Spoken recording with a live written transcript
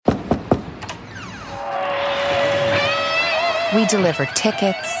We deliver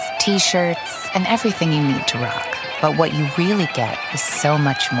tickets, t-shirts, and everything you need to rock. But what you really get is so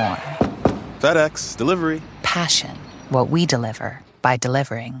much more. FedEx, delivery. Passion. What we deliver by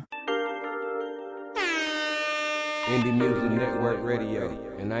delivering. Indie Music Network Radio,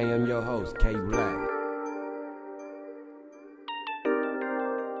 and I am your host, K. Blacc.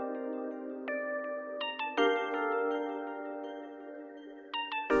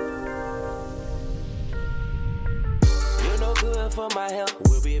 For my health,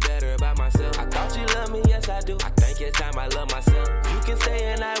 will be better about myself. I thought you loved me, yes I do. I think it's time I love myself. You can stay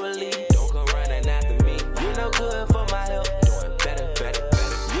and I will leave. Don't come running after me. You're no good for my health. Doing better, better,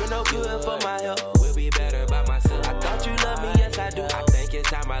 better. You're no good for my health. Will be better about myself. I thought you loved me, yes I do. I think it's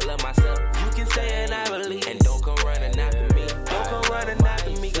time I love myself. You can stay and I will leave. And don't come running after me. Don't come running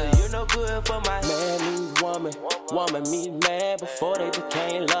after me, cause you're no good for my man meets woman. Woman meet man. Before they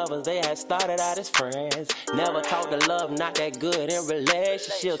became lovers, they had started out as friends. Never talked to love, not that good in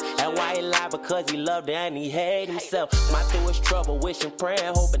relationships. And why he lied? Because he loved her and he hated himself. Smiled through his trouble, wishing,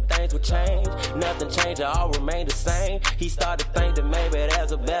 praying, hoping things would change. Nothing changed, it all remained the same. He started thinking maybe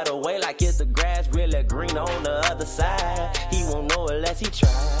there's a better way. Like is the grass really green on the other side? He won't know unless he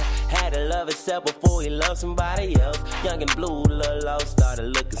tried. Had to love himself before he loved somebody else. Young and blue, little low,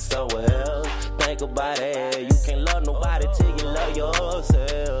 started looking somewhere else. Think about it, you can't love nobody till you love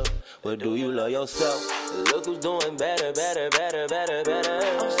yourself. But do you love yourself? Look who's doing better, better, better, better, better.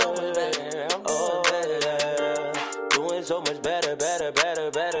 I'm so much better, I'm doing better. Doing so much better, better, better,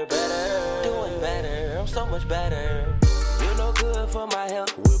 better, better. Doing better, I'm so much better. You're no good for my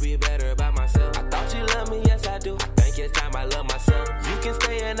health. Will be better about myself. I thought you loved me, yes I do. I think it's time I love myself. You can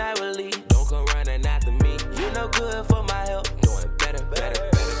stay and I will leave. Don't come running after me. You're no good for my health. Doing better, better,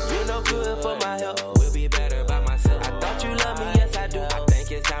 better. You're no good for my health. Will be better about myself. I thought you loved me, yes I do. I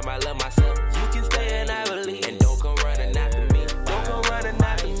think it's time I love myself. You can stay and I will leave. And don't come running after me. Don't come running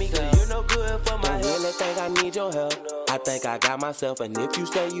after me, cause you're no good for my health. I really think I need your help. I think I got myself, and if you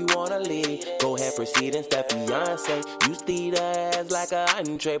say you wanna leave, go ahead, proceed and step Beyonce. You steed her ass like a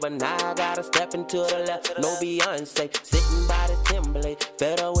entree, but now I gotta step into the left. No Beyonce, sitting by the Timberlake,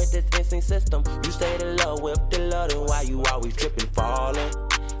 fed up with this insane system. You say the love with the love, then why you always tripping, falling?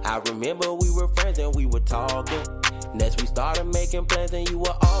 I remember we were friends and we were talking. Next we started making plans and you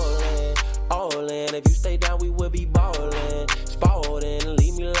were all in, all in. If you stay down, we would be ballin', spalding.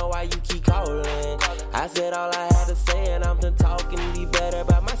 Leave me alone while you keep calling. I said all I had to say and I'm done talking. Be better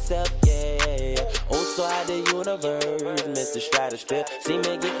about myself, yeah. Also out the universe, Mr. Stratosphere. See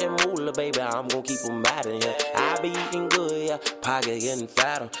me getting moolah, baby, I'm gon' keep them out of here. I be eating good, yeah, pocket getting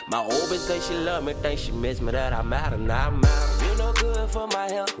fatter. My old bitch say she love me, think she miss me, that I matter, now I'm out. You're no good for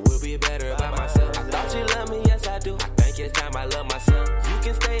my health, will be better about myself. I thought you loved me, yes I do. I think it's time I love myself. You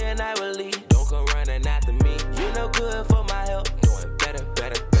can stay and I will leave. Don't come running after me. You're no good for my health. Doing better,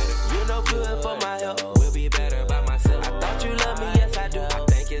 better, better. You're no good for my health. Will be better about myself. I thought you loved me, yes I do. I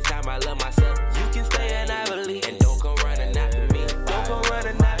think it's time I love myself. You can stay and I will leave. And don't come running after me. Don't come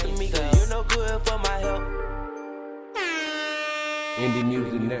running after me, cause you're no good for my health. Indie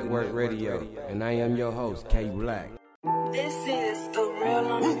Music Network Radio, and I am your host, K. Blacc. This is a real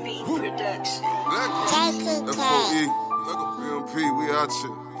on the beat production. FOE, BMP, we out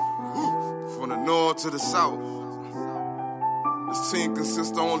here. From the north to the south. This team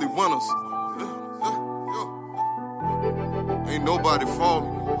consists of only winners. Ain't nobody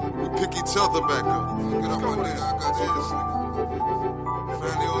falling. We pick each other back up. Get up on this. I got this.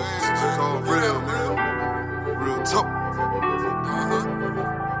 Fan your ass. It's all real, man. Real talk.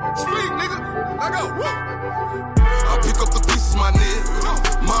 Speak, nigga. Let go. Woo. I pick up the pieces, my nigga.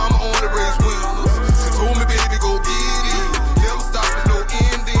 Mama on the race winners. She told me, baby, go get it. Never stop, there's no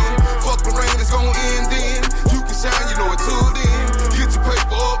ending. Fuck the rain, it's gon' end then. You can shine, you know it till then. Get your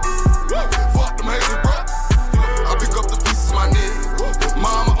paper up. Fuck them haters, bro. I pick up the pieces, my nigga.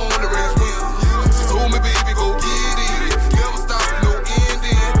 Mama on the race winners. She told me, baby, go get it. Never stop, there's no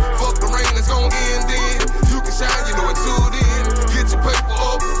ending. Fuck the rain, it's gon' end then. You can shine, you know it till then. Get your paper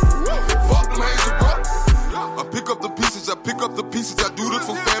up. Fuck them haters, bro. I pick up the pieces, I do this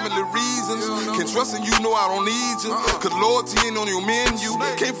for family reasons. Can't trust in you, know I don't need you. Cause loyalty ain't on your menu.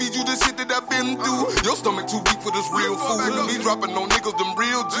 Can't feed you the shit that I've been through. Your stomach too weak for this real food. Me dropping on niggas, them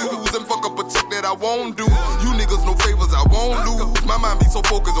real Jews. And fuck up a check that I won't do. You niggas no favors, I won't lose. My mind be so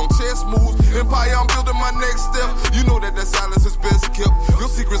focused on chess moves. Empire, I'm building my next step. You know that silence is best kept. Your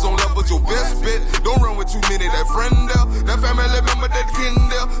secrets on levels, your best bet. Don't run with too many, that friend there. That family member, that kin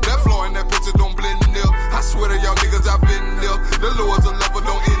there. That flaw in that picture don't blend there. I swear to y'all niggas, I've been there. The lords of level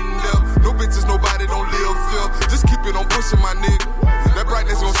don't end there. No bitches, nobody don't live fair. Just keep it on pushing, my nigga. That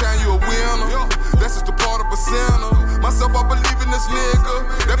brightness gon' shine you a winner. That's just a part of a sinner. Myself, I believe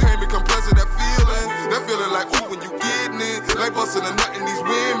listen to nothing these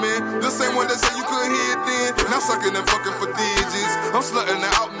women. The same one that said you couldn't hear it then. Now sucking and fucking for digits. I'm slutting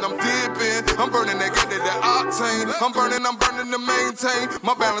it out and I'm dipping. I'm burning that, getting that octane. I'm burning to maintain.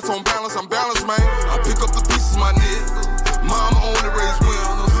 My balance on balance, I'm balanced, man. I pick up the pieces, my nigga. Mama only raised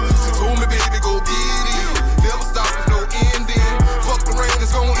winners. She told me, baby, go get it. Never stop, there's no ending. Fuck the rain,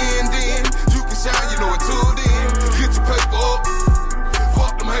 it's gon' end in. You can shine, you know, until then. Get your paper up.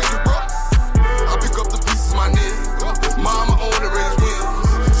 Fuck them haters, bro. I pick up the pieces, my nigga. Mama only raised winners.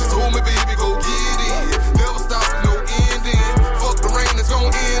 She told me, baby, go get it. Never stop, there's no ending. Fuck the rain, it's gon'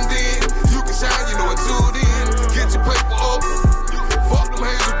 end in. You can shine, you know, until then. Get your paper up. Fuck them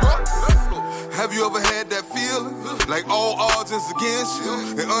haters, bro. Have you ever had that feeling? Like all odds is against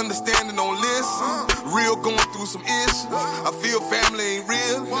you. And understanding don't listen. Real going through some issues. I feel family ain't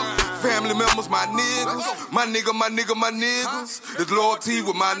real. Family members, my niggas. My niggas. There's loyalty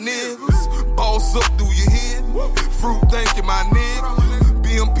with my niggas. Boss up through your head. Fruit, thank you, my nigga.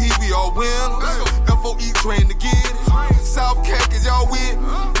 BMP, we all winners. FOE train to get it. South Cac, is y'all with?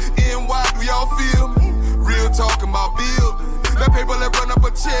 NY, do y'all feel me? Real talking about building. That paper that run up a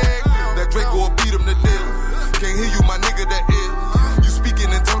check. That Draco will beat him to death. Can't hear you, my nigga, that ill. You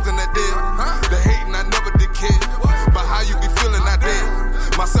speaking in tongues in that deal. The hating, I never did care. But how you be feeling, I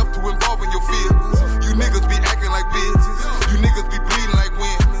dare. Myself to involve in your feelings. You niggas be acting like bitches. You niggas be bleeding like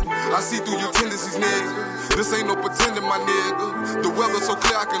women. I see through your tendencies, nigga. This ain't no pretending, my nigga. The weather's so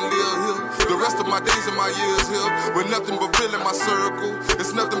clear I can live here. The rest of my days and my years here. With nothing but real in my circle.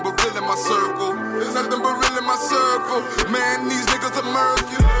 It's nothing but real in my circle. It's nothing but real in my circle. Man, these niggas are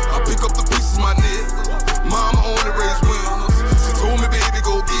murky. I pick up the pieces, my nigga. Mama only raised winners. She told me, baby,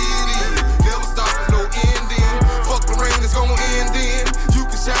 go get it. Never stop, there's no ending. Fuck the rain, it's gon' end in. You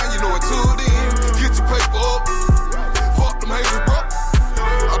can shine, you know, until then. Get your paper up. Fuck them haters, bro.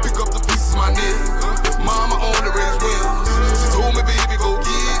 I pick up the pieces, my nigga. Mama only raised winners. She told me, baby, go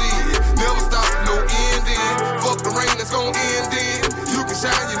get it. Never stop, no ending. Fuck the rain, it's gon' end in. You can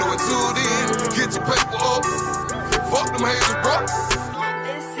shine, you know, until then. Get your paper up. Fuck them haters, bro.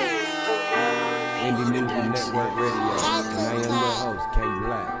 Network Radio, and I am your host, K.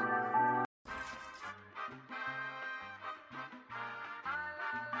 Blacc.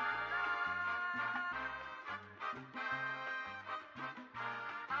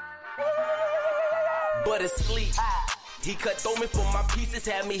 But asleep. He cut throw me for my pieces,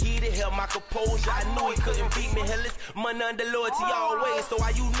 had me heated, held my composure. I knew he couldn't beat me, hell, it's money under loyalty always. So why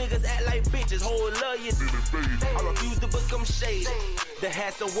you niggas act like bitches, hold love you. I refuse to become shady. The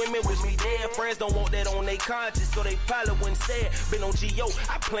hats of women wish me dead. Friends don't want that on their conscience, so they probably wouldn't say it. Been on G.O.,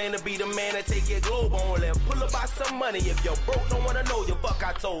 I plan to be the man that take your globe on and pull up by some money. If you're broke, don't wanna know you, fuck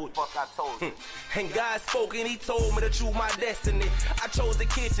I told you. And God spoke and he told me to choose my destiny. I chose the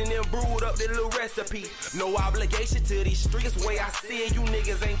kitchen and brewed up the little recipe. No obligation to these streets, way I see it, you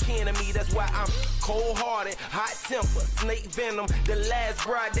niggas ain't kin to me. That's why I'm cold-hearted, hot temper, snake venom. The last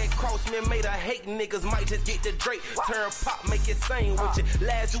bride that crossed me made her hate niggas. Might just get the Drake, turn pop, make it sing with you.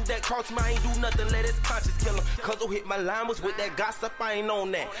 Last dude that crossed me, I ain't do nothing, let his conscience kill him. Cause who hit my line was with that gossip, I ain't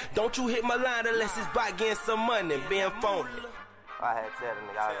on that. Don't you hit my line unless it's by getting some money, being phony. I had to tell the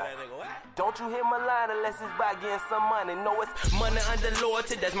nigga, I was like, don't you hit my line unless it's by getting some money. No, it's money under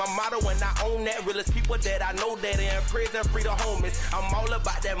loyalty, that's my motto, and I own that. Realest people that I know that are in prison, free the homies. I'm all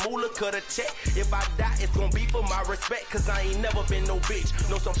about that moolah, cut a check. If I die, it's gonna be for my respect, cause I ain't never been no bitch.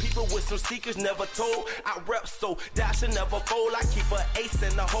 Know some people with some secrets never told. I rep so that should never fold. I keep an ace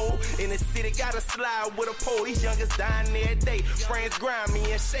in the hole. In the city, gotta slide with a pole. These youngers dying every day. Friends grind me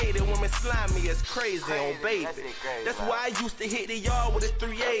and shady, women slime me, it's crazy on baby. That's why I used to hit the yard with a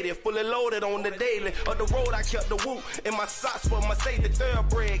 380, fully loaded on the daily. Up the road, I kept the whoop in my socks for my safety.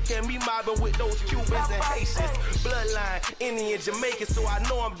 Thoroughbred, can't be mobbing with those Cubans and Haitians. Bloodline, Indian, Jamaican, so I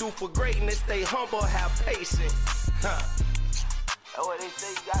know I'm due for greatness. Stay humble, have patience. That's what they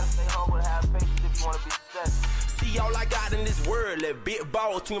say, you gotta stay humble, have patience if you wanna be successful. See all I got in this world, that big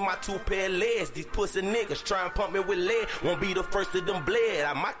ball between my two pair of legs. These pussy niggas try and pump me with lead. Won't be the first of them bled.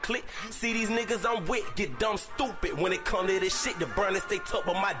 I might click. See these niggas I'm with, get dumb stupid. When it come to this shit, the burn stay top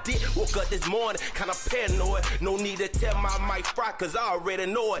of my dick. Woke up this morning, kinda paranoid. No need to tell my mic fry, cause I already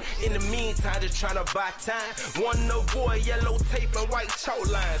know it. In the meantime, just trying to buy time. One no boy, yellow tape and white chalk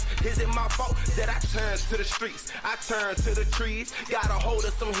lines. Is it my fault that I turn to the streets? I turn to the trees. Got a hold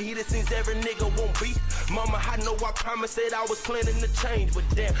of some heat, it seems every nigga won't beef. Mama, I know I promised that I was planning to change, but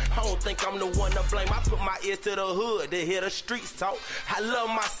damn, I don't think I'm the one to blame. I put my ears to the hood to hear the streets talk. I love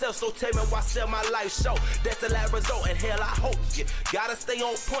myself, so tell me why sell my life short. That's the last result, and hell, I hope you gotta stay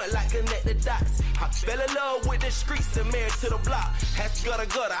on point like connect the dots. I fell in love with the streets and married to the block. Had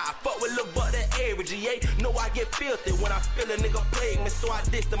gutter. I fuck with Lil' Buck the average. Know I get filthy when I feel a nigga plague me, so I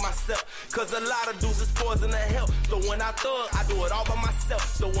distance myself. Cause a lot of dudes is poison to health. So when I thug, I do it all by myself.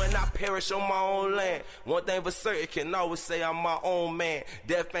 So when I perish on my own land, one thing for certain, can always say I'm my own man.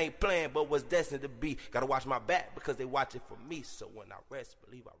 Death ain't playing, but what's destined to be. Gotta watch my back because they watch it for me. So when I rest,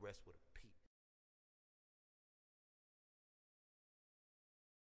 believe I rest with a peace.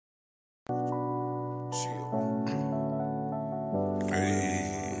 Hey.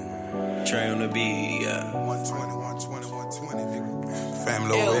 Trey on the beat, yeah. 120, nigga.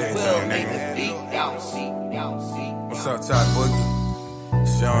 Family over there, nigga. What's up, Todd Boogie?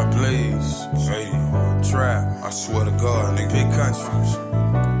 Sean Blaze. Hey, Trap. I swear to God, nigga. Big countries.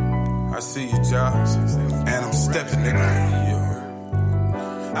 I see you, Josh. And I'm stepping, nigga. Yeah.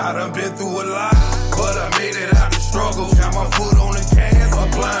 I done been through a lot, but I made it out the struggle. Got my foot on the gas,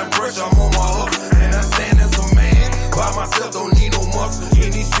 applying pressure, I'm on my hustle. And I stand as a man, by myself, don't need no muscle.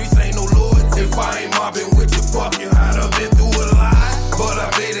 In these streets, ain't no loyalty. If I ain't mobbing with you, fuck you. I done been through a lot, but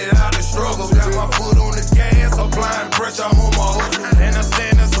I made it out the struggle. Got my foot on the gas, applying pressure, I'm on my hustle. And I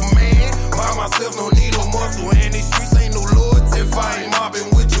stand as a man, by myself, don't need no muscle. In these streets, ain't no loyalty. If I ain't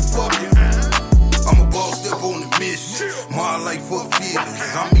mobbing with you, fuck you. I'm a boss up on the mission. My life for feelings.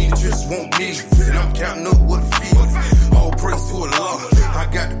 I mean, just won't niggas. And I'm counting up what it feels. All praise to Allah. I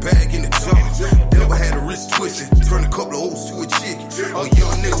got the bag in the jar. Never had a wrist twisting. Turn a couple of O's to a chicken. A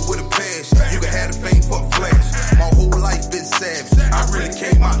young nigga with a passion. You can have the fame for a flash. My whole life been savage. I really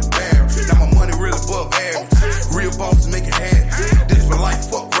came out the barrel. Now my money real above average. Real bosses make it happen. This for life,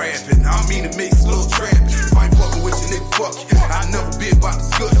 fuck rapping. I mean, it makes a little trapping. If I ain't fucking with you, nigga, fuck you. I never been about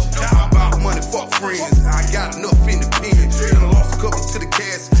discussion. I'm about money, fuck friends. I got enough independence. And I lost a couple to the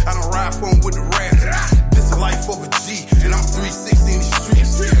cash. I don't ride for them with the rap. This is life of a G. And I'm 360 in the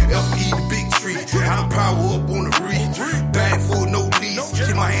streets. FE the big tree. I don't power up on the reach. Bag full, no lease.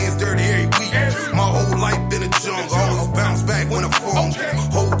 Keep my hands dirty every week. My whole life been a jungle. Always bounce back when I fall.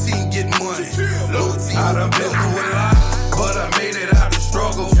 Whole team getting money. Low team. I done been through a lot, but I made it out the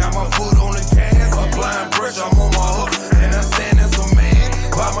struggle. Got my foot on the gas. Applying pressure, I'm on my hustle. And I stand as a man.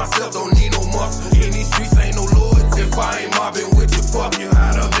 By myself, don't need no muscle. In these streets, ain't no loyalty. If I ain't mobbing with you, fuck you.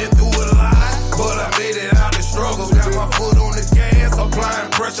 I done been through a lot, but I made it out the struggle. Got my foot on the gas,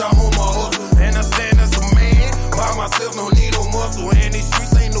 applying pressure, I'm on my hustle. And I stand as a man, by myself, don't need no muscle. In these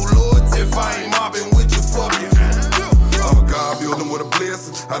streets, ain't no loyalty. If I ain't mobbing with you, fuck you. I'm a God building with a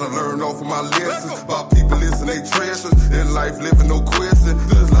blessing. I done learned off of my lessons. About people listen, they treasures. In life, living no question.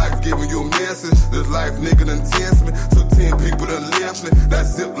 This life giving you a message. This life, nigga, done test me. Took 10 people, done left me. That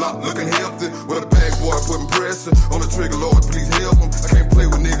ziplock looking healthy. With a bag boy putting pressure on the trigger, Lord, please help him. I can't play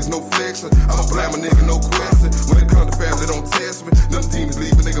with niggas, no flexing. I'ma blame a nigga, no question. When it comes to family, don't test me. Them demons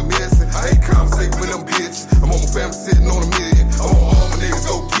leave a nigga messing. I ain't conversating with them bitches. I'm on my family sitting on a million. I want all my niggas,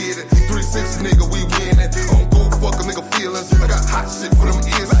 go get it. 360 nigga, we winning. I don't go fuck a nigga feelings. I got hot shit for them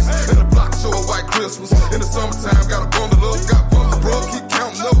ears. And the block show a white Christmas. In the summertime, got a bundle up. Got bundles, bro. Keep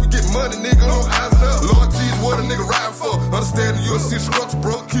counting up. We get money, nigga. No eyes up. Lord Jesus, what a nigga riding for. Understand the UFC structure,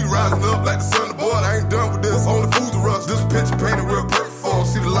 bro. Keep rising up like the sun of boy. I ain't done with this. Only food to rush. This picture painted real perfect for 'em.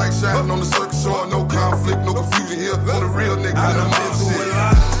 See the light shining on the circuit showing no conflict, no confusion here. On the real nigga. I done been through a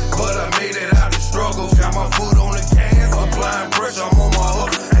lot, but I made it out the struggle. Got my foot on the gas, applying pressure, I'm on my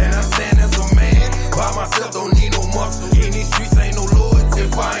hustle. And I stand as a man, by myself, don't need no muscle. In these streets, ain't no loyalty.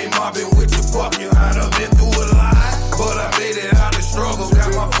 If I ain't mobbing with you, fuck you. I done been through a lot, but I made it out the struggle.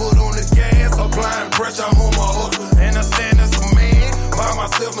 Got my foot on the gas, applying pressure, I'm on my hustle. And I stand as a man, by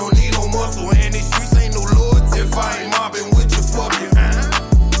myself, don't need no muscle. In these streets, ain't no loyalty. If I ain't mobbing with you, fuck you.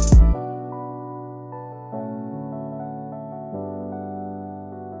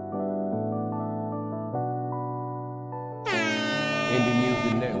 Indie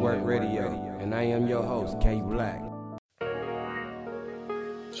Music Network Radio, and I am your host, K Blacc.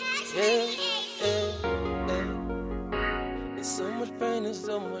 It's so much pain and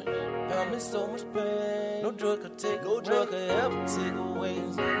so much, I'm in so much pain. No drug could take, no drug could ever take away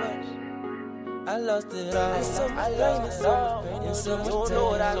so much. I lost it all. It's so much pain and so much pain and so much. You don't know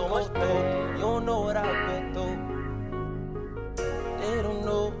what I go through. You don't know what I've been through. They don't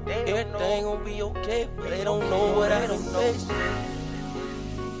know everything gon' be okay, but they don't know what I don't know.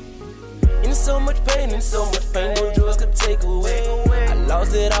 In so much pain, no drugs could take away. I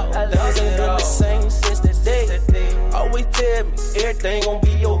lost it all, things ain't been the same since that day. Always tell me everything gon'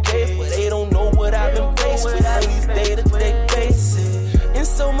 be okay, but they don't know what I've been faced with on these day-to-day basis. In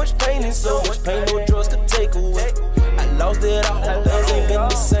so much pain, no drugs could take away. I lost it all, things ain't been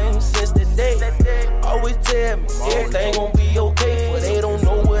the same since that day. Always tell me everything gon' be okay, but they don't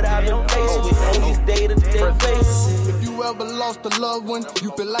know what I've been faced with on these ever lost a loved one?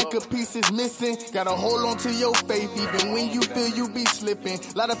 You feel like a piece is missing. Gotta hold on to your faith even when you feel you be slipping.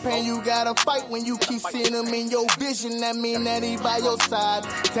 Lot of pain you gotta fight when you keep seeing him in your vision. That mean that he by your side,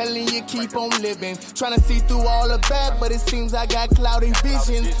 telling you keep on living. Trying to see through all the bad, but it seems I got cloudy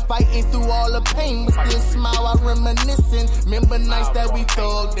visions. Fighting through all the pain, but still smile while reminiscing. Remember nights that we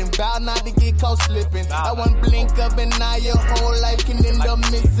thugged and vowed not to get caught slipping. That one blink of an eye, your whole life can end up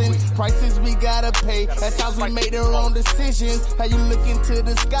missing. Prices we gotta pay. At times we made the wrong decisions. How you look into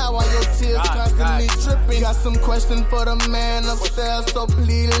the sky while your tears constantly dripping. Got some questions for the man upstairs, so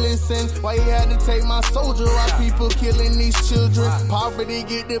please listen. Why you had to take my soldier? Why people killing these children? Poverty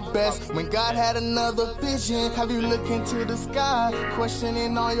get the best when God had another vision. Have you looked into the sky,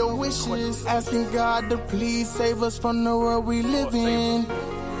 questioning all your wishes, asking God to please save us from the world we live in.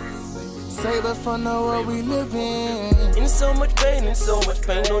 Save us from the world we live in. In so much pain,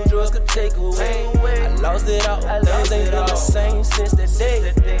 no drugs could take away. I lost it all, things ain't been the same since that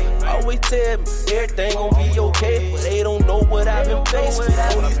day. Always tell me everything gon' be okay, but they don't know what I've been faced with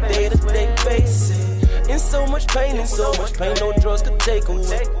on these day-to-day basis. In so much pain, no drugs could take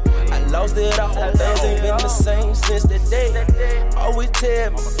away. I lost it all, things ain't been the same since that day. Always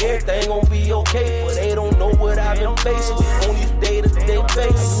tell me everything gon' be okay, but they don't know what I've been faced with on these day-to-day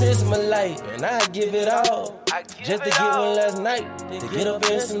basis. I miss my life and I give it all, just to get one last night, to get up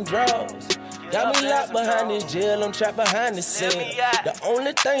in some draws. Got me locked behind this jail, I'm trapped behind this cell. The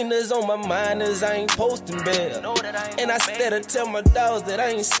only thing that's on my mind is I ain't posting bail. And I steady tell my dogs that I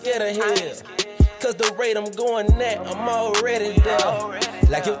ain't scared of hell. Cause the rate I'm going at, I'm already there.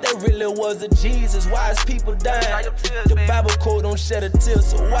 Like if there really was a Jesus, why is people dying? The Bible code don't shed a tear,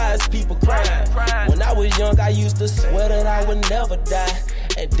 so why is people crying? When I was young, I used to swear that I would never die.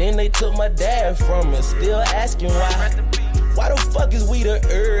 And then they took my dad from me, still asking why. Why the fuck is we the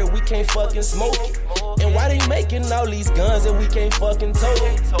herb, we can't fucking smoke it? And why they making all these guns and we can't fucking tote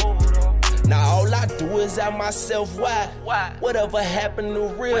it? Now all I do is ask myself why. Whatever happened to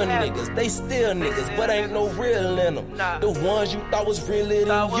real niggas? They still niggas, but ain't no real in them. The ones you thought was realer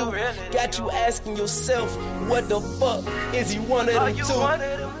than you got you asking yourself, what the fuck is he one of them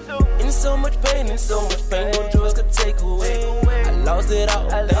too? In so much pain, no drugs could take away. I lost it all,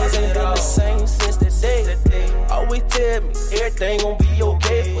 things ain't been the same since that day. Always tell me everything gon' be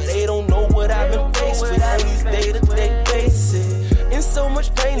okay, but they don't know what I've been faced with on these day-to-day basis. In so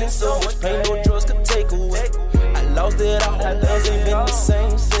much pain, no drugs could take away. I lost it all, things ain't been the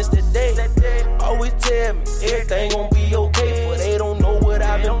same since that day. Always tell me everything gon' be okay, but they don't know what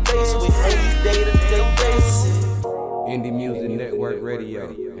I've been faced with on these day-to-day basis. Indie Music Network Radio,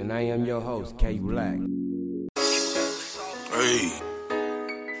 and I am your host, K Blacc. Hey,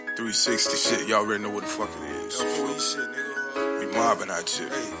 360 shit, y'all already know what the fuck it is. We mobbing out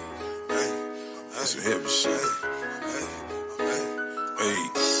shit. That's some heavy shit. Hey,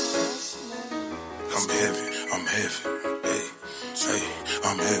 I'm heavy. Hey,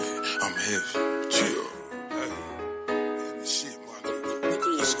 I'm heavy. Chill. Hey, shit, my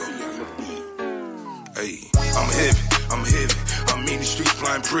nigga. Let's go, nigga. Hey, I'm heavy. I'm in the streets,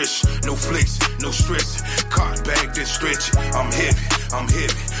 flying pressure. No flex, no stress. Cotton bag, then stretch it. I'm heavy.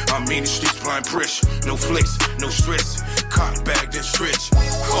 I'm in the streets, flying pressure. No flex, no stress. Cotton bag, then stretch.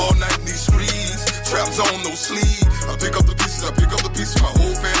 All night in these streets, traps on no sleeve. I pick up the pieces, my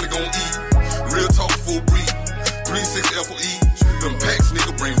whole family gon' eat. Real talk, full breed. 3-6 FOE. Them packs,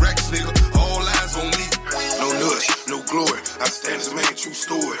 nigga, bring racks, nigga. All eyes on me. No nuts, no glory. I stand as a man, true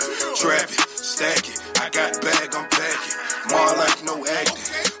story. Trap it, stack it. I got bag, I'm packing. More like no acting.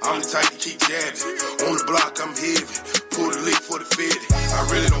 I'm the type to keep jabbing. On the block, I'm heavy. Pull the lick for the fed. I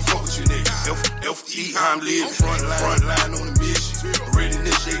really don't fuck with you niggas. F.E. I'm living. Front line on the mission. Ready to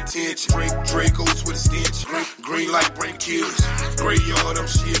initiate tension. Dracos with a stench. Green light, bring killers. Graveyard, I'm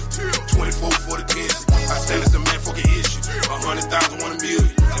shifting. 24 for the tension. I stand as a man, fucking issue. 100,000, 1 million.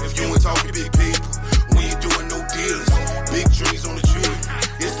 If you ain't talking big people, we ain't doing no dealers. Big dreams on the tree.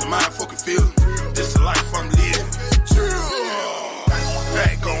 It's the mind fucking feeling. This the life I'm living.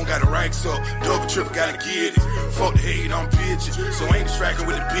 Back on, got the racks up. Double triple, gotta get it. Fuck the hate, I'm pitching. So ain't distracting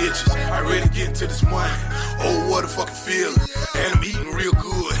with the bitches. I ready to get into this money. Oh, what a fucking feeling. And I'm eating real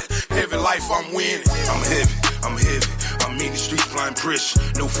good. Heavy life, I'm winning. I'm heavy. I'm in the streets, flying pressure.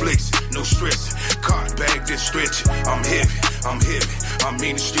 No flex, no stress. Cotton bag, then stretch it. I'm heavy. I'm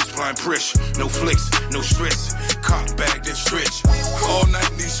in the streets, flying pressure. No flex, no stress. Cotton bag, then stretch. All night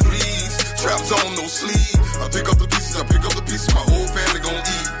in these streets, traps on no sleeve. I pick up the pieces, my whole family gon'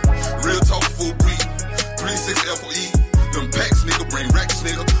 eat. Real talk, full breed. 3-6 FOE. Them packs, nigga, bring racks,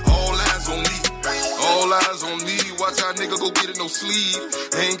 nigga. All eyes on me. All eyes on me. Watch watch how a nigga go get it, no sleep.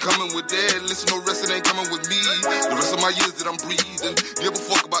 Ain't coming with that, listen, no rest, it ain't coming with me. The rest of my years that I'm breathing, give a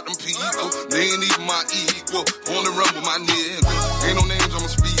fuck about them people. They ain't even my equal, on the run with my nigga. Ain't no names I'ma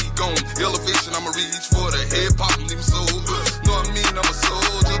speak on, elevation I'ma reach for the head poppin' them soldiers. Know what I mean, I'm a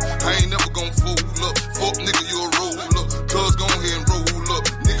soldier, I ain't never gon' fool up. Fuck nigga, you a roller, cuz gon' ahead and roll up.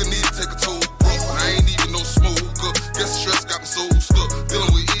 Nigga need to take a toll, bro, I ain't even no smoker. Guess the stress got me so stuck,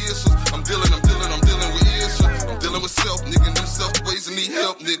 dealing with issues. I'm dealing with issues. I'm dealing with self, nigga, and them self ways and need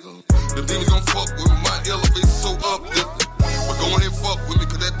help, nigga. The demons gon' fuck with me, my elevation so uplifted. But go ahead and fuck with me,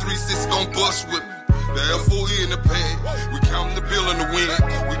 cause that 360 gon' bust with me. The F4E in the pad, we counting the bill in the wind.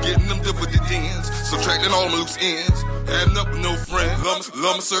 We getting them dividends, subtracting all my loose ends. Adding up with no friend, love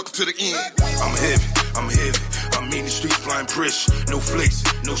my circle to the end. I'm heavy. I'm in the streets flying pressure. No flex,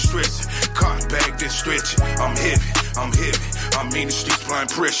 no stress. Cotton bag then stretch. I'm heavy. I'm in the streets flying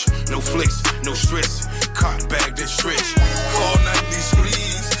pressure. No flex, no stress. Cotton bag then stretch. All night these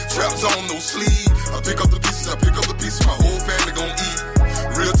streets, traps on no sleep. I pick up the pieces, my whole family gon' eat.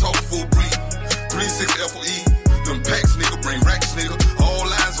 Real talk, full breed. 3-6 FOE. Them packs, nigga, bring racks, nigga. All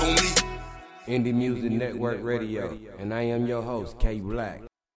eyes on me. Indie Music Network Radio, and I am your host, K Blacc.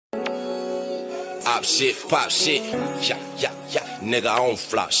 Op shit, pop shit, yeah, nigga, I don't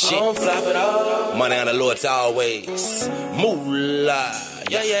flop shit. I don't flop at all. Money on the Lord's always. Moolah,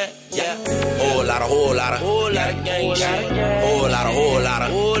 yeah. Whole lot of gang shit. Whole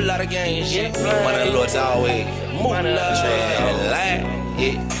lot of gang shit. Money on the Lord's always. Moolah,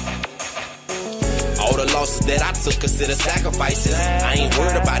 yeah. All the losses that I took consider sacrifices. I ain't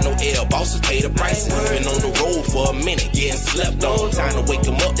worried about no L, bosses pay the prices. Been on the road for a minute, getting slept on. Time to wake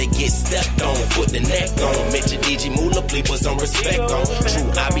them up, they get stepped on. Put the neck on, mention DG Moolah, please put some respect on.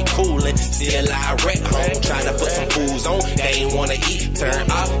 True, I be coolin', still I wreck home. Try to put some fools on, they ain't wanna eat. Turn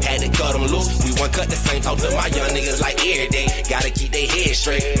off, had to cut them loose. We won't cut the same, talk to my young niggas like every day. Gotta keep their head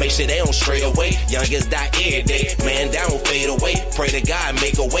straight, make sure they don't stray away. Youngest die every day, man down, fade away. Pray to God,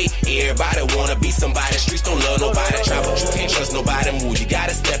 make a way. Everybody wanna be somebody. Streets don't love nobody. Travel, you can't trust nobody. Move, you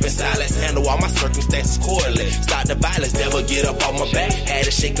gotta step in silence. Handle all my circumstances correlate. Stop the violence, never get up on my back. Had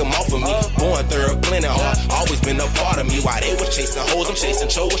to shake them off of me. Born through plenty hard. Always been a part of me. While they was chasing hoes, I'm chasing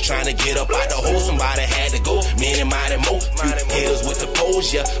chores. Trying to get up out the hole. Somebody had to go. Many mighty more. Haters with the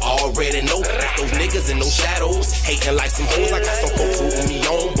pose, yeah. Already know. Those niggas in those shadows. Hating like some hoes. I got some folks rooting me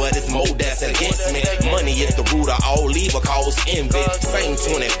on, but it's more that's against me. Money is the root of all evil, cause envy. Same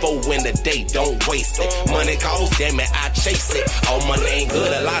 24 when the day, don't waste it. Money calls, damn it, I chase it. All money ain't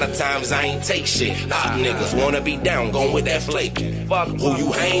good, a lot of times I ain't take shit. Op niggas wanna be down, going with that flake. Who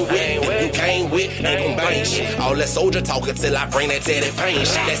you hang with, who you came with, ain't gon' bang shit. All that soldier talking till I bring that Teddy pain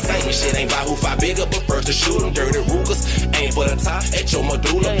shit. That same shit ain't by who fight bigger, but first to shoot them. Dirty Rugers, aim for the top at your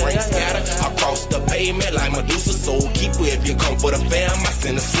medulla. Brain scatter across the pavement like Medusa. Soul keeper, if you come for the fam, I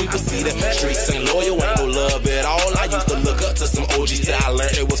send a sweeper. See them streets ain't loyal, ain't no love at all. I used to look up to some OGs till I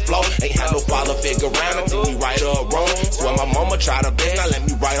learned it was flawed. Ain't had no father figure around until we right or wrong. Swear my mama tried her best, now let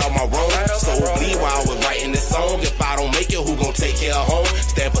me right all my wrongs. So bleed while I was writing this song. If I don't make it, who gon' take care of home?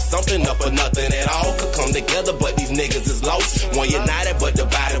 Stand for something, up for nothing at all. Could come together, but these niggas is lost. One united, but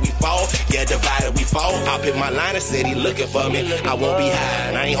divided we fall. Yeah, divided we fall. I pick my line and said he looking for me. I won't be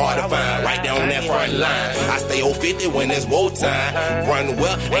hiding, I ain't hard to find. Right down on that front line. I stay 050 when it's war time. Run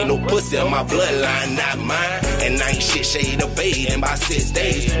well, ain't no pussy in my bloodline, not mine. And I ain't shit shade of babe in by 6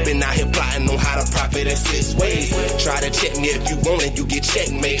 days. Been out here plotting on how to profit in 6 ways. Try to check me if you want it, you get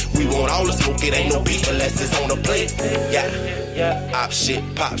checkmate. We want all the smoke, it ain't no beef unless it's on the plate. Yeah, op shit,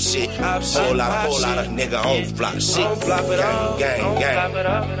 pop shit. Whole lot of nigga on flop shit. Gang.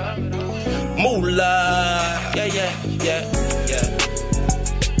 Moolah. Yeah.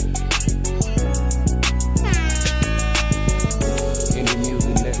 Indie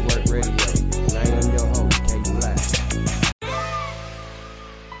Music Network Radio, and I am your host, K Blacc.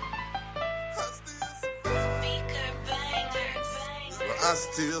 I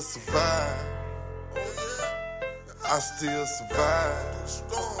still survive. I still survive.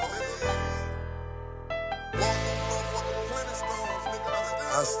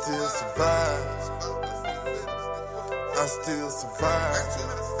 I still survive. I still survive.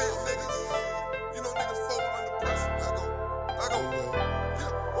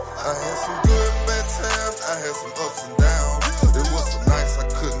 I had some good and bad times. I had some ups and downs. It was so nice I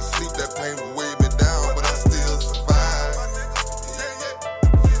couldn't sleep. That pain would weigh me down, but I still survive.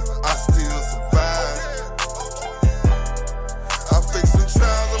 I still survive. I faced some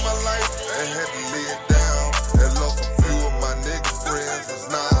trials in my life and had to lay it down. And lost a few of my nigga friends that's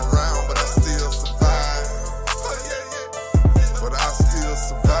not around, but I still survive. But I still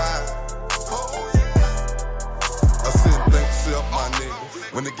survive. I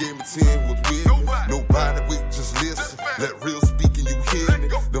gave me 10 who was with me. Nobody wait, just listen. Let real speaking, you hear me.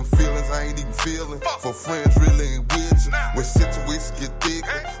 Them feelings I ain't even feeling. For friends really ain't with you. When situations get thicker,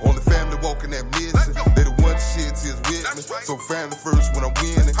 only family walking that mission. They the ones shed tears with me. So family first when I'm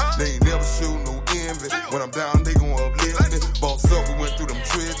winning. They ain't never show no envy. When I'm down, they gon' uplift me. Boss up, we went through them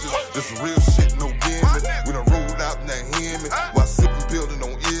trenches. This some real shit, no gimmick. We done rolled out and that hear me. While sipping building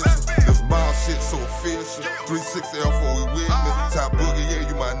on issues. This mild shit so official. 360L4, we with me. Top Boogie, yeah,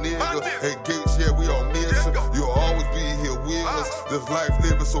 you my nigga. Hey, Gates, yeah, we all miss you. You'll always be here with us. This life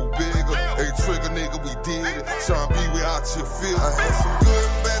living so bigger. Hey, Trigger, nigga, we did it. Sean B, we out here feeling. I had some good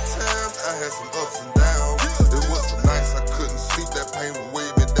and bad times. I had some ups and downs. It was so nice, I couldn't sleep. That pain would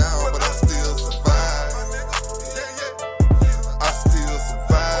weigh me down, but I still survived. I still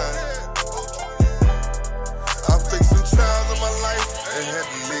survived. I faced some trials in my life and had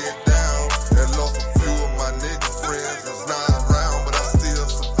to lay it down. And lost a few of my nigga friends that's not around, but I still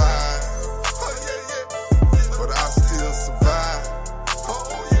survived. But I still survived.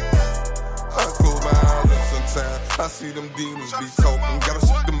 I close my eyes sometimes. I see them demons be talking. Gotta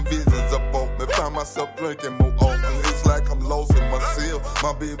shut them visions up on me. Find myself drinking more often. It's like I'm lost in myself.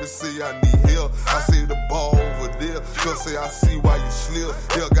 My baby say I need help. I say the ball over there. Just say I see why you slip.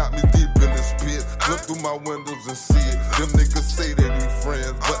 Hell got me deep in this pit. Look through my windows and see it. Them niggas say they be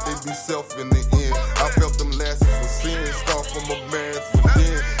friends, but they be self in the end. I felt them lashes for sin. Start from a man's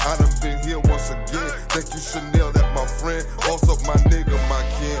within. I done been here once again. Thank you, Chanel, that my friend. Boss up my nigga, my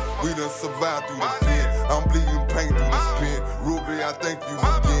kin. We done survived through the pen. I'm bleeding pain through this pen. Ruby, I thank you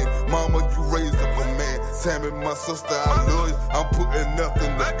again. Mama, you raised up a man. Tammy, my sister, I love you. I'm putting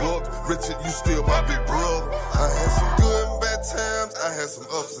nothing to book. Richard, you still my big brother. I had some good and bad times. I had some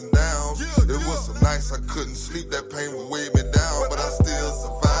ups and downs. It was so nice I couldn't sleep. That pain would weigh me down, but I still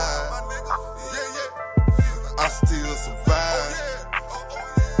survived. I still survived.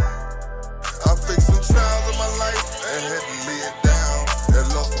 I faced some trials in my life and had to lay it down. And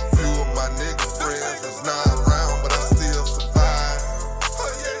lost a few of my nigga friends that's not around, but I still survived.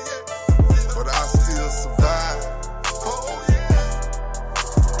 But I still survived.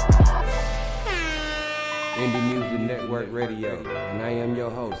 Indie Music Network Radio, and I am your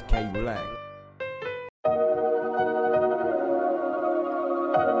host, K Blacc.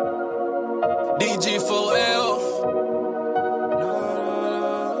 DG4L.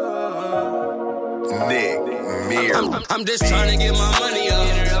 I'm just trying to get my money up.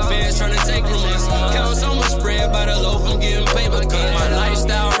 Fans trying to take from us. Count so much spread by the loaf, I'm getting paper cut. My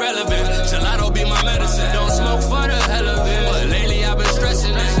lifestyle relevant. Gelato be my medicine. Don't smoke for the hell of it. But lately I've been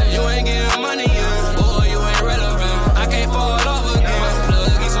stressing it. You ain't getting money in. Boy, you ain't relevant. I can't fall off again.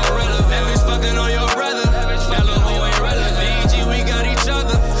 Plug, he's so relevant. That bitch fucking on your brother. That little hoe ain't relevant. EG, we got each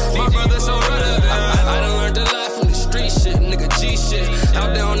other. My brother so relevant. I done learned a lot from the street shit. Nigga G shit.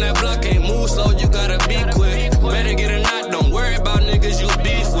 Out there on that block, ain't move slow, you gotta be quick. Better get a knot, don't worry about niggas you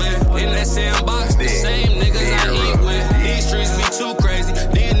beef with. In that sandbox, the same niggas I eat with. These streets be too crazy,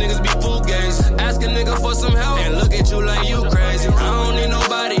 these niggas be fugazi. Ask a nigga for some help, and look at you like you crazy. I don't need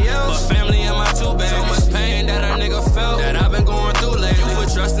nobody else, but family in my two bags. So much pain that a nigga felt, that I've been going through lately. You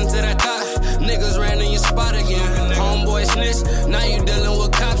put trust into that thought, niggas ran in your spot again. Homeboy snitch, now you dealing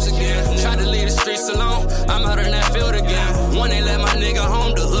with cops again. Try to leave the streets alone, I'm out in that field again. When they let my nigga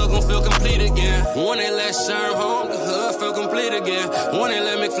home, the hood gon' feel complete again. When they let Sherm home, the hood feel complete again. When they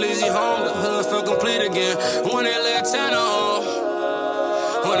let McFleazy home, the hood feel complete again. When they let Tanner home,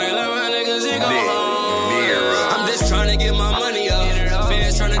 when they let my niggas go home. I'm just trying to get my money up.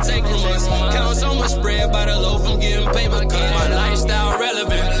 Fans trying to take from us. Count so much spread by the loaf, I'm getting paper cut. My lifestyle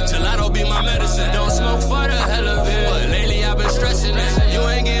relevant. Gelato be my medicine. Don't smoke for the hell of it. But lately I've been stressing it. You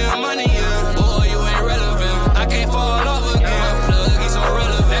ain't getting money in. Boy, you ain't relevant. I can't fall off again. Plug, he's so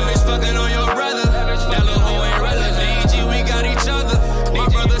relevant. That bitch fucking on your brother. That little hoe ain't relevant. EG, we got each other. My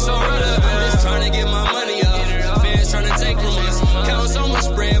brother so relevant. I'm just trying to get my money up. Fans trying to take from us. Count so much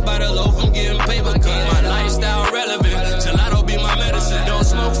spread by the loaf, I'm getting paper cut. My lifestyle relevant. Gelato be my medicine. Don't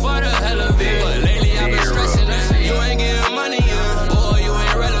smoke for the hell of it. But lately I've been stressing it. You ain't getting money in. Boy, you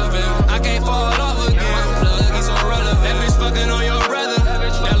ain't relevant. I can't fall off again. Plug, he's so relevant. That bitch fucking on your brother.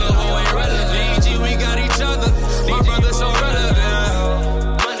 That little hoe ain't relevant. EG, we got each other. My brother so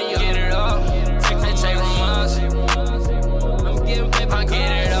relevant. Money up. Get it up. Take from us. I'm getting paper, I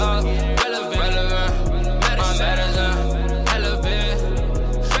get it up. Relevant. Medicine. Relevant.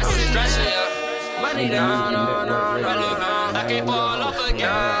 Stressing, yeah. Money down, relevant. I can't fall off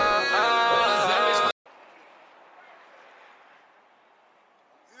again.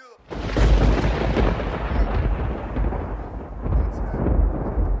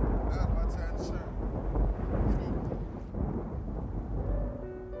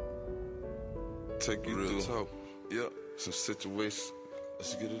 take you Real through talk. Yep, some situations,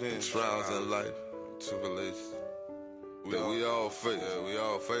 Let's get it in. trials in life, tribulations. We all face. Yeah, we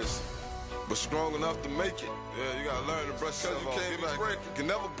all face it. But strong enough to make it. Yeah, you gotta learn to brush yourself off. You can't be breaking. You can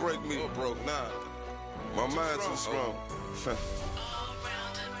never break me. Broke, nah. My mind too strong.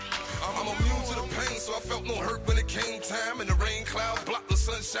 I'm immune to the pain, so I felt no hurt when it came time. And the rain cloud blocked the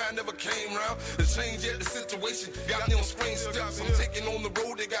sunshine, never came round. The change at the situation got me on strange steps. I'm taking on the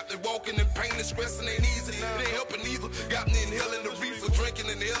road, they got me walking in pain and stress, and ain't easy. It ain't helping either. Got me inhaling the reefer, drinking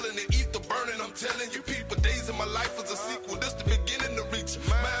and inhaling the ether, burning. I'm telling you, people, days of my life is a sequel. This the beginning to reach.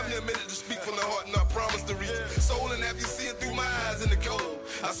 Mind me a minute to speak from the heart, and I promise to reach. Soul and have you seeing through my eyes in the cold.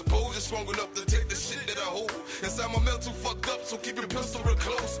 I suppose you're strong enough to take the shit that I hold. Inside my mental fucked up, so keep your pistol real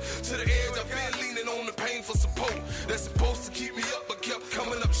close. To the edge, I've been leaning on the pain for support. That's supposed to keep me up, but kept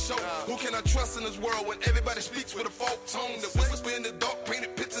coming up short. Who can I trust in this world when everybody speaks with a folk tone? The whisper in the dark,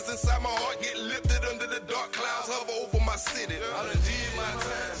 painted pictures inside my heart, get lifted under the dark clouds, hover over my city. I done did my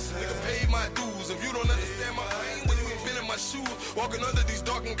time, nigga paid my dues. If you don't understand my pain, when you ain't been in my shoes, walking under these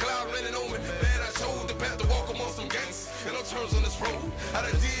darkened clouds, raining on me, man, I chose the path to walk among some gangs. And no turns on this road. I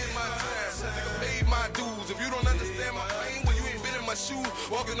done did my time, nigga paid my dues. If you don't understand my pain, when you ain't been in my shoes,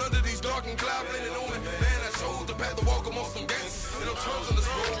 walking under these darkened clouds, raining on me, man, I chose the path to walk among some gangs. And no turns on this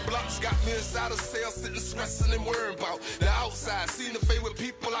road. Blocks got me inside a cell, sitting stressing and worrying about the outside, seeing the fate with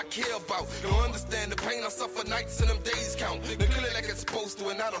people I care about. Don't understand the pain I suffer, nights and them days count. They kill it like it's supposed to,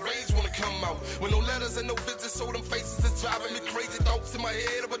 and now the rage wanna come out. With no letters and no visits, so them faces is driving me crazy. Thoughts in my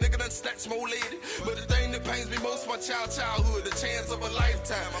head of a nigga done snatched my old lady. But the thing that pains me most, my childhood, the chance of a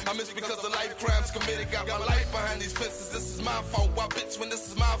lifetime. I miss because the life crimes committed, got my life behind these fences. This is my fault. Why bitch when this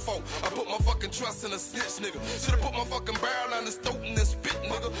is my fault? I put my fucking trust in a snitch, nigga. Should've put my fucking barrel on his throat and then spit,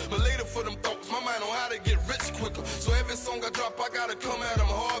 nigga. But later for them thoughts, my mind on how to get rich quicker. So every song I drop, I gotta come at them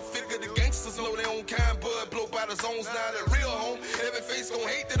hard. Figure the gangsters know their own kind, bud blow by the zones now. That real home, every face gon'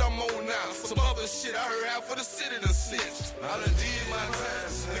 hate that I'm on now. Some other shit I heard out for the city done snitched. I done did my time,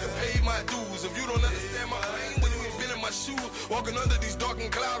 nigga paid my dues. If you don't understand my pain, when you ain't been in my shoes, walking under these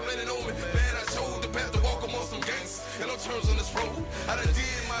darkened clouds, raining on me, man, I chose the path to walk among some gangs. And no turns on this road. I done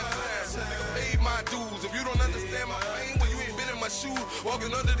did my time, nigga paid my dues. If you don't understand my pain, when you ain't been in my shoes,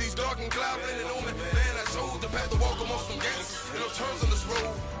 walking under these darkened clouds, raining on me, man, I chose the path to walk among some gangs. And no turns on this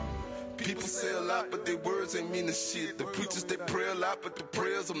road. People say a lot, but their words ain't mean a shit. The preachers, they pray a lot, but the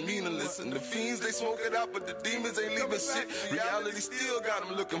prayers are meaningless. And the fiends, they smoke it out, but the demons ain't leaving shit. Reality still got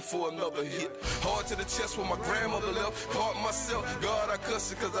them looking for another hit. Hard to the chest where my grandmother left. Caught myself, God, I cuss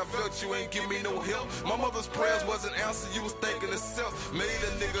you cause I felt you ain't give me no help. My mother's prayers wasn't answered, you was thinking itself. Made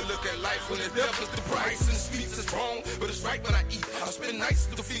a nigga look at life when the death is the price. And the streets is wrong, but it's right when I eat. I spend nights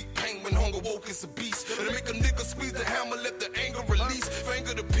to defeat pain when hunger woke is a beast. And to make a nigga squeeze the hammer, let the anger release.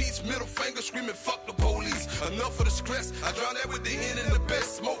 Finger to peace, middle finger screaming, fuck the police. Enough of the stress, I drown that with the hen and the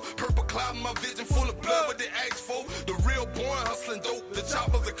best smoke. Purple cloud in my vision, full of blood, what they ask for. The real born hustling dope, the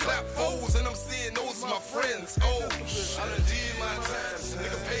chop of the clap foes. And I'm seeing those as my friends. Oh, I done did my time,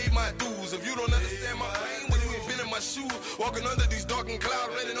 nigga paid my dues. If you don't understand my pain, when you ain't been in my shoes, walking under these darkened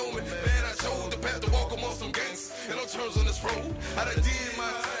clouds, raining on me, man, I chose the path to walk among some gangs. And no turns on this road. I done did my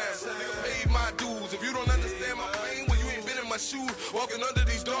time, nigga paid my dues. If you don't understand my pain, when you ain't been in my shoes, walking under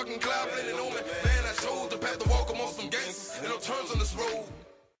these darkened clouds, raining on me, man, I chose the path to walk among some gangs. And no turns on this road.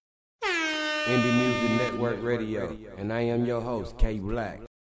 Indie Music Network Radio, and I am your host, K Blacc.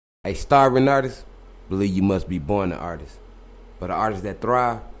 A starving artist, believe you must be born an artist. But an artist that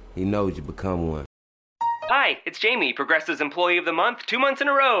thrive, he knows you become one. Hi, it's Jamie, Progressive's Employee of the Month, 2 months in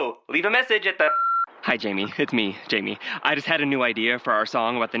a row. Leave a message at the... Hi, Jamie. It's me, Jamie. I just had a new idea for our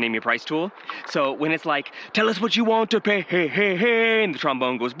song about the Name Your Price tool. So when it's like, tell us what you want to pay, hey, hey, hey, and the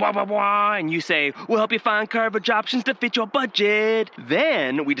trombone goes, blah, blah, blah, and you say, we'll help you find coverage options to fit your budget.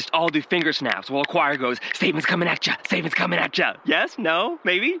 Then we just all do finger snaps while a choir goes, savings coming at ya, savings coming at ya. Yes? No?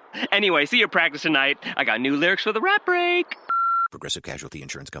 Maybe? Anyway, see your practice tonight. I got new lyrics for the rap break. Progressive Casualty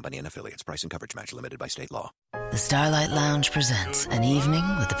Insurance Company and Affiliates. Price and coverage match limited by state law. The Starlight Lounge presents An Evening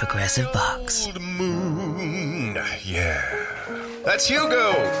with the Progressive Box. Old moon, yeah. That's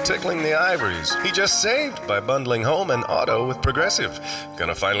Hugo, tickling the ivories. He just saved by bundling home and auto with Progressive.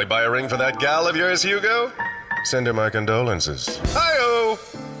 Gonna finally buy a ring for that gal of yours, Hugo? Send her my condolences. Hi-oh!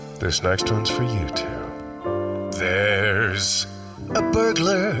 This next one's for you two. There's a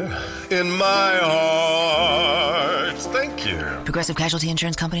burglar in my heart. Thank you. Progressive Casualty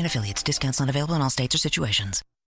Insurance Company and Affiliates. Discounts not available in all states or situations.